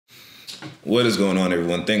What is going on,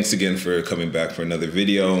 everyone? Thanks again for coming back for another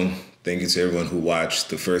video. Thank you to everyone who watched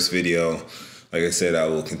the first video. Like I said, I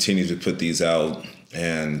will continue to put these out.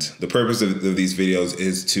 And the purpose of these videos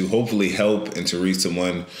is to hopefully help and to reach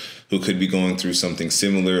someone who could be going through something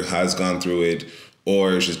similar, has gone through it,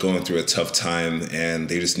 or is just going through a tough time and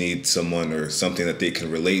they just need someone or something that they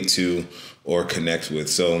can relate to or connect with.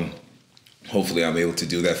 So hopefully I'm able to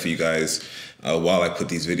do that for you guys while I put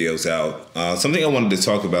these videos out. Something I wanted to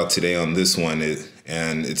talk about today on this one,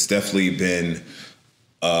 and it's definitely been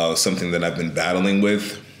something that I've been battling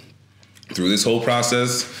with through this whole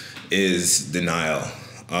process, is denial.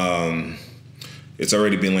 It's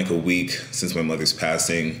already been like a week since my mother's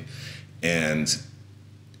passing, and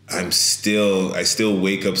I still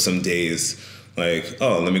wake up some days like,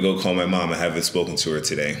 oh, let me go call my mom. I haven't spoken to her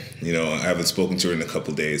today. I haven't spoken to her in a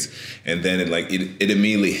couple days. And then it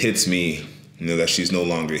immediately hits me, that she's no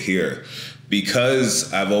longer here.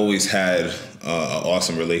 Because I've always had an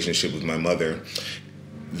awesome relationship with my mother,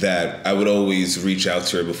 that I would always reach out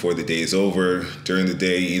to her before the day is over, during the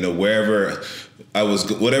day, wherever I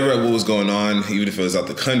was, whatever was going on, even if it was out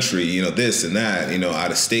the country, this and that,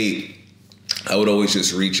 out of state, I would always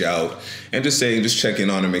just reach out and just check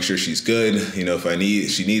in on her, make sure she's good.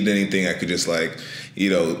 If she needed anything, I could just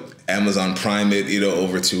Amazon Prime it,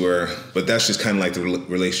 over to her. But that's just kind of like the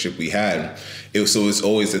relationship we had. So it's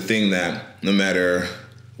always the thing that no matter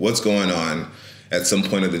what's going on, at some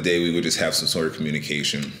point of the day, we would just have some sort of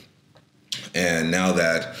communication. And now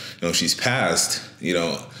that, she's passed,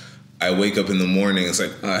 I wake up in the morning, it's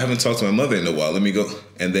like, I haven't talked to my mother in a while, let me go.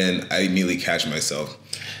 And then I immediately catch myself.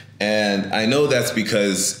 And I know that's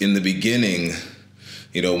because in the beginning,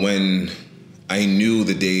 when I knew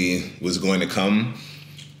the day was going to come,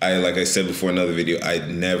 like I said before in another video,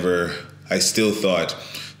 I still thought,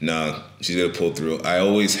 nah, she's gonna pull through. I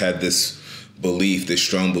always had this belief, this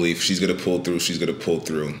strong belief, she's gonna pull through, she's gonna pull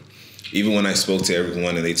through. Even when I spoke to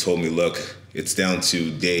everyone and they told me, look, it's down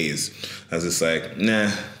to days, I was just like,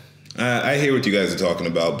 nah, I hear what you guys are talking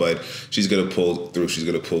about, but she's gonna pull through, she's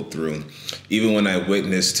gonna pull through. Even when I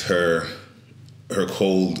witnessed her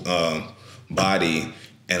cold body,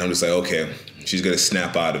 and I'm just like, okay, she's gonna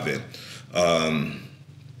snap out of it.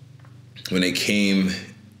 When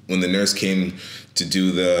the nurse came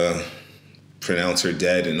to pronounce her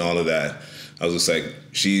dead and all of that, I was just like,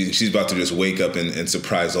 she's about to just wake up and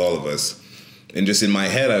surprise all of us. And just in my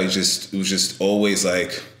head, it was just always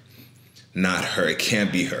like, not her. It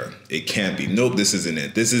can't be her. It can't be. Nope, this isn't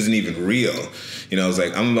it. This isn't even real. I was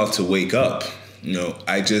like, I'm about to wake up.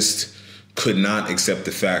 I just could not accept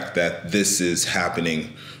the fact that this is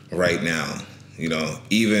happening right now.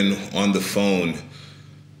 Even on the phone,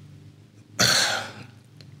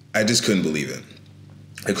 I just couldn't believe it.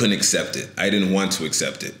 I couldn't accept it. I didn't want to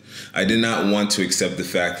accept it. I did not want to accept the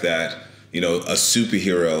fact that, a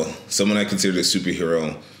superhero, someone I considered a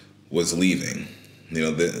superhero, was leaving.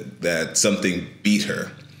 That something beat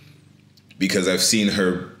her. Because I've seen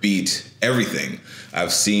her beat everything.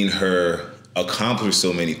 I've seen her accomplish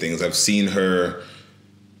so many things. I've seen her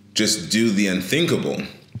just do the unthinkable.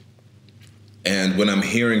 And when I'm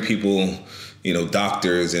hearing people,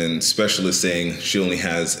 doctors and specialists saying she only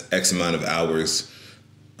has X amount of hours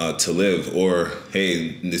to live, or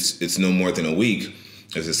hey, it's no more than a week,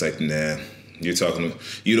 it's just like, nah, you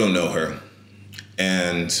don't know her.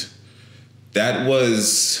 And that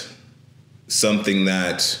was something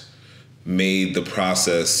that made the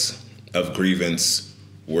process of grievance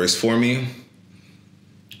worse for me,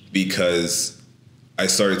 because I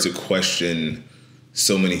started to question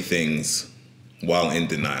so many things while in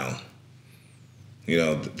denial.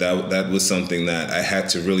 That was something that I had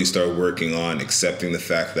to really start working on, accepting the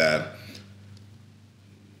fact that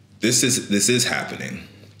this is happening.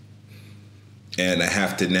 And I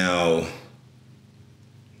have to now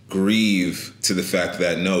grieve to the fact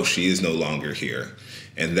that no, she is no longer here.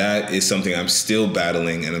 And that is something I'm still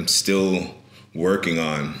battling and I'm still working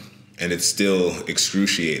on, and it's still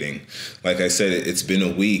excruciating. Like I said, it's been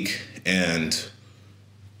a week and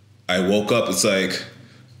I woke up, it's like,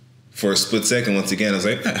 for a split second, once again, I was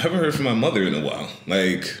like, I haven't heard from my mother in a while.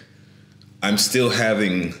 Like, I'm still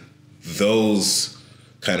having those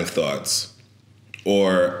kind of thoughts.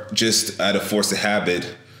 Or just out of force of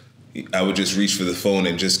habit, I would just reach for the phone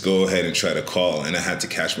and just go ahead and try to call. And I had to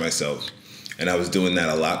catch myself. And I was doing that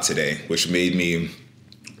a lot today, which made me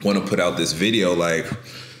want to put out this video. Like,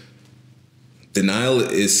 denial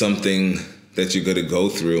is something that you're going to go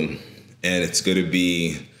through, and it's going to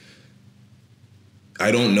be, I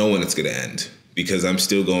don't know when it's going to end, because I'm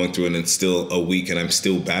still going through it, and it's still a week and I'm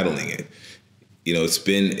still battling it. It's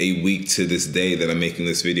been a week to this day that I'm making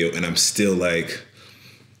this video, and I'm still like,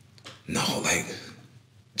 no, like,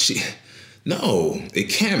 no, it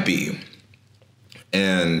can't be.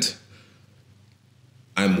 And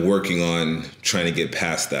I'm working on trying to get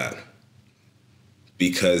past that,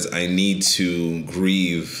 because I need to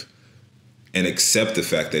grieve and accept the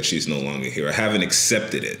fact that she's no longer here. I haven't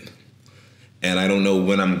accepted it. And I don't know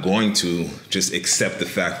when I'm going to just accept the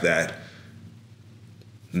fact that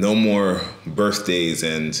no more birthdays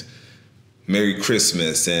and Merry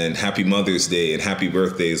Christmas and Happy Mother's Day and Happy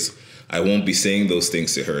Birthdays. I won't be saying those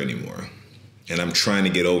things to her anymore. And I'm trying to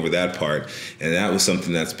get over that part. And that was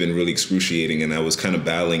something that's been really excruciating. And I was kind of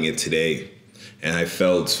battling it today. And I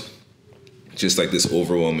felt just like this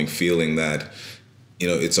overwhelming feeling that, you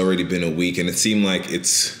know, it's already been a week. And it seemed like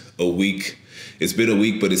it's a week. It's been a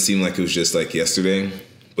week, but it seemed like it was just like yesterday.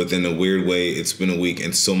 But then in a weird way, it's been a week,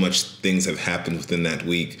 and so much things have happened within that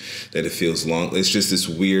week that it feels long. It's just this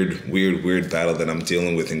weird battle that I'm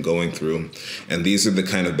dealing with and going through. And these are the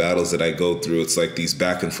kind of battles that I go through. It's like these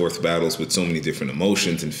back and forth battles with so many different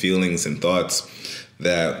emotions and feelings and thoughts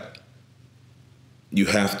that you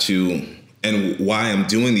have to, and why I'm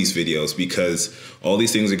doing these videos, because all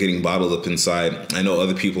these things are getting bottled up inside. I know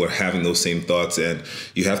other people are having those same thoughts, and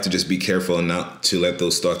you have to just be careful and not to let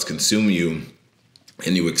those thoughts consume you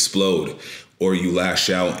and you explode, or you lash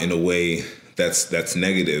out in a way that's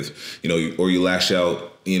negative, you know, or you lash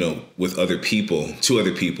out, you know, with other people, to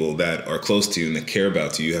other people that are close to you and that care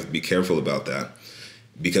about you. You have to be careful about that,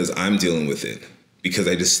 because I'm dealing with it, because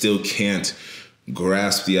I just still can't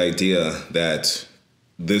grasp the idea that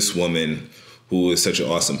this woman, who is such an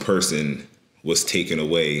awesome person, was taken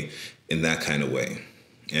away in that kind of way.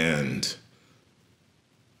 And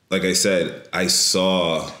like I said, I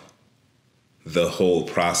saw the whole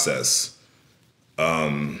process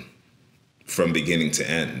from beginning to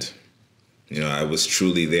end. You know, I was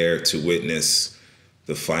truly there to witness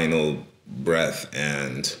the final breath,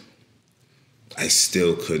 and I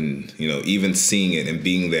still couldn't, you know, even seeing it and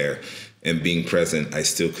being there and being present, I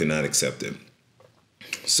still could not accept it.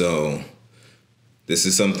 So this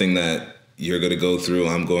is something that you're going to go through,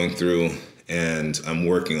 I'm going through, and I'm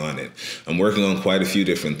working on it. I'm working on quite a few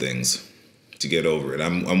different things to get over it.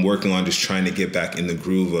 I'm working on just trying to get back in the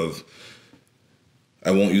groove of,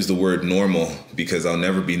 I won't use the word normal because I'll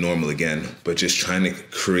never be normal again, but just trying to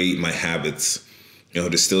create my habits, you know,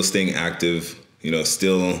 just still staying active, you know,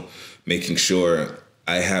 still making sure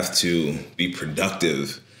I have to be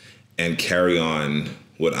productive and carry on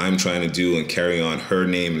what I'm trying to do and carry on her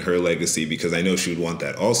name and her legacy, because I know she would want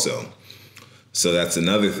that also. So that's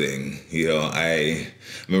another thing. You know, I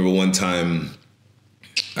remember one time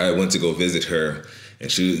I went to go visit her,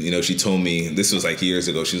 and she, you know, she told me, this was like years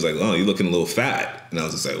ago, she was like, "Oh, you're looking a little fat." And I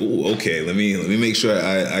was just like, "Oh, okay, let me make sure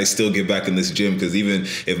I still get back in this gym, because even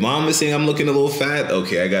if mom is saying I'm looking a little fat,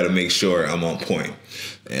 okay, I got to make sure I'm on point."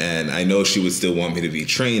 And I know she would still want me to be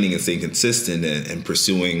training and staying consistent and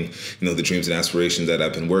pursuing, you know, the dreams and aspirations that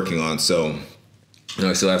I've been working on. So, you know,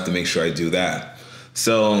 I still have to make sure I do that.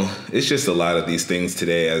 So it's just a lot of these things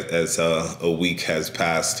today as a week has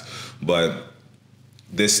passed, but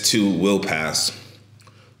this too will pass.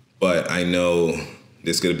 But I know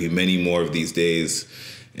there's going to be many more of these days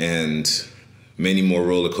and many more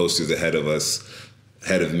roller coasters ahead of us,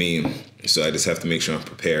 ahead of me. So I just have to make sure I'm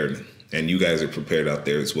prepared, and you guys are prepared out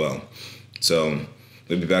there as well. So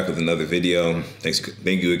we'll be back with another video.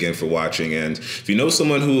 Thank you again for watching. And if you know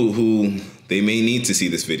someone who they may need to see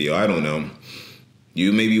this video, I don't know,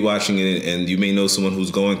 you may be watching it and you may know someone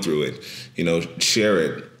who's going through it, you know, share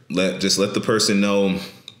it. Just let the person know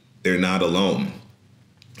they're not alone.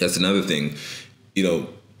 That's another thing. You know,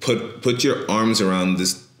 put your arms around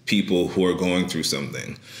this people who are going through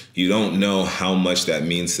something. You don't know how much that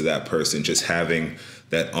means to that person, just having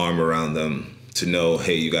that arm around them to know,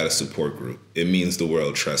 hey, you got a support group. It means the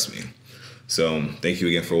world, trust me. So thank you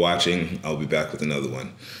again for watching. I'll be back with another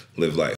one. Live life.